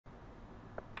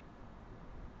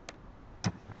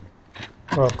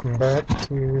Welcome back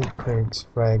to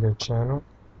CraigsFlagger channel.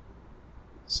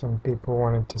 Some people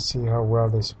wanted to see how well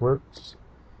this works,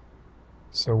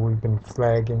 so we've been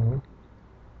flagging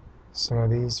some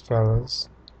of these fellas.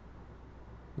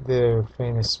 They're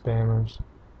famous spammers.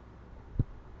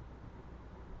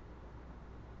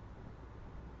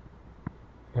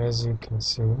 As you can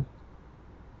see,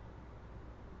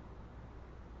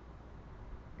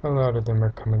 a lot of them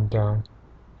are coming down.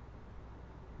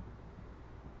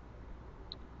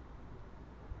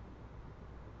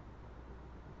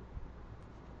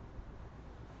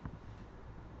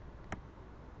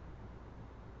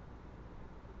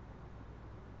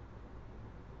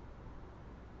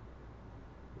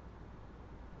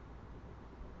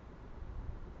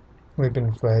 We've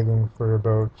been flagging for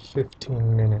about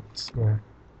 15 minutes here.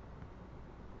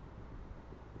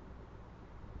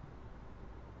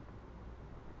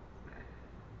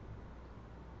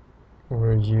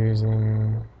 We're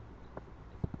using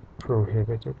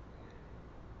prohibited.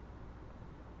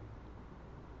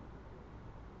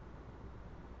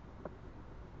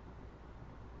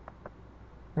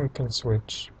 We can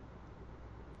switch.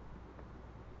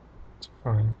 It's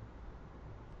fine.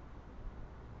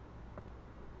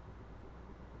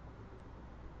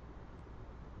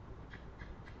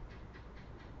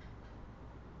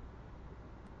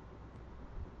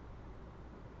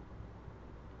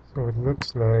 So it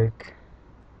looks like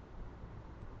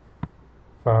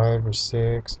 5 or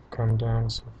 6 have come down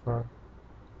so far.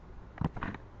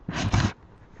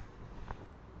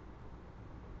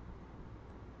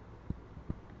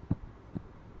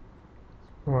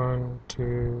 One,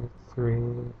 two, 3,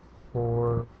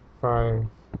 4, 5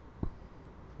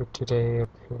 for today up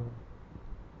here.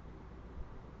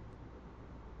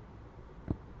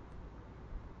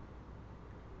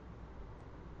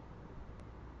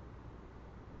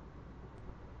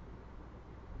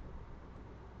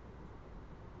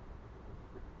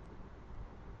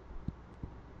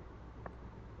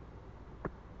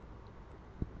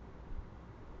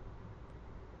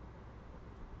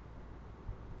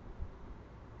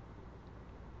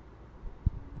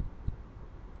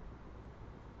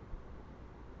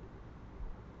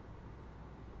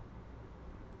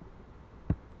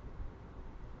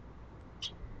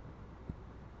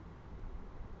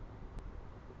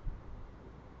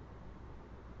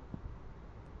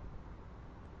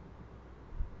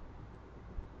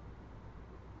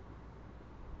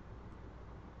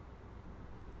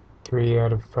 Three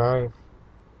out of 5,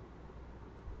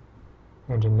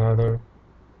 and another,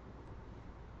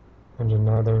 and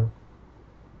another.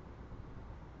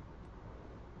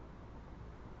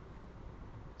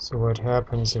 So what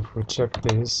happens if we check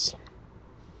this?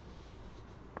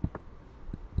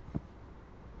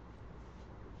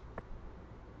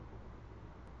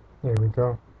 There we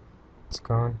go. It's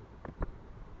gone.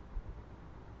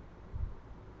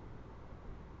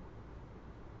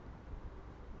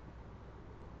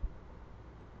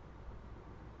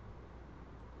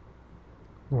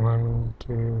 One,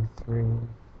 two, 3,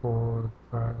 4,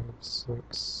 5,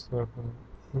 6, 7,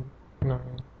 8, 9,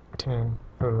 10,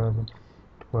 11,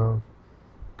 12.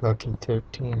 Lucky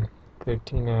 13.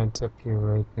 13 ads up here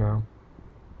right now.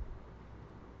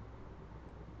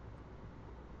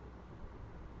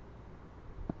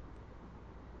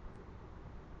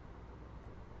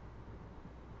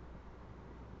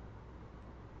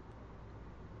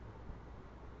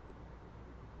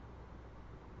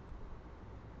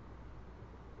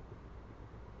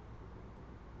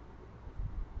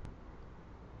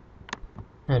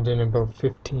 And in about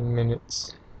 15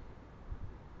 minutes,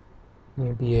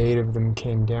 maybe 8 of them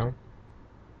came down.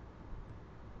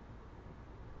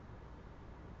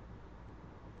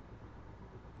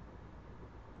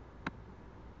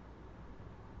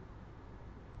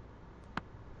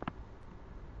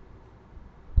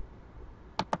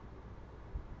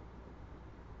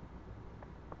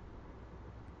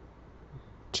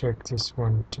 Check this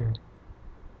one too.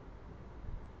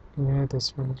 Yeah,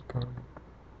 this one's gone.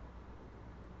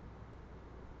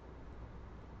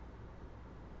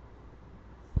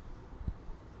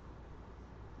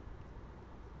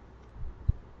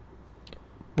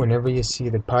 Whenever you see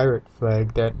the pirate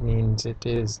flag, that means it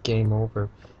is game over.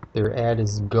 Their ad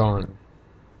is gone.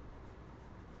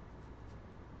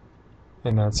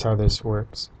 And that's how this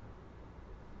works.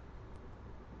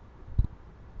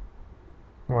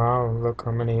 Wow, look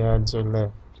how many ads are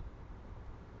left.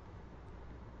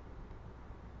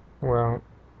 Well,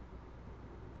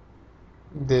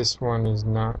 this one is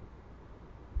not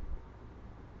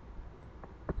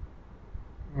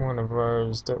one of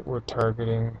ours that we're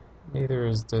targeting. Neither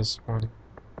is this one.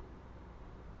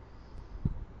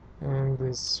 And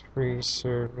this free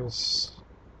service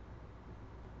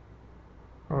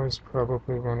Oh, it's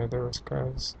probably one of those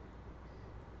guys.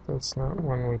 That's not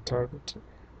one we targeted.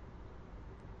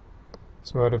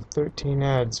 So out of 13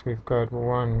 ads, we've got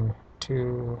 1,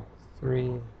 2,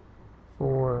 3,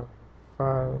 4,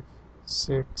 5,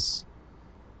 6,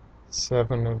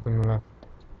 7 of them left.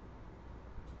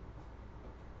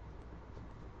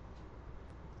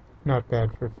 Not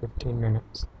bad for 15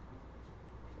 minutes.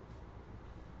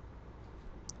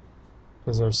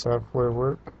 Does our software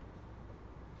work?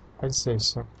 I'd say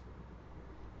so.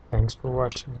 Thanks for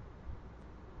watching.